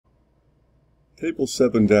Table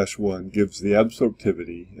 7-1 gives the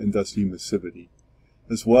absorptivity and thus emissivity,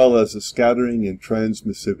 as well as the scattering and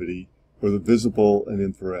transmissivity for the visible and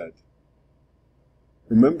infrared.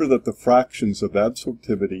 Remember that the fractions of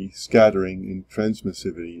absorptivity, scattering, and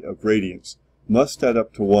transmissivity of radiance must add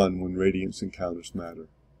up to 1 when radiance encounters matter.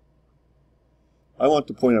 I want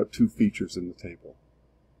to point out two features in the table.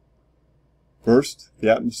 First, the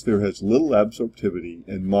atmosphere has little absorptivity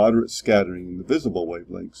and moderate scattering in the visible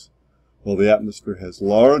wavelengths, while the atmosphere has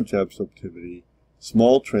large absorptivity,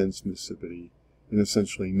 small transmissivity, and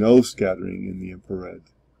essentially no scattering in the infrared.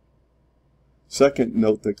 Second,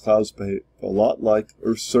 note that clouds behave a lot like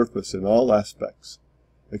Earth's surface in all aspects,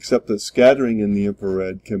 except that scattering in the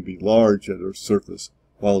infrared can be large at Earth's surface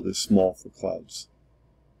while it is small for clouds.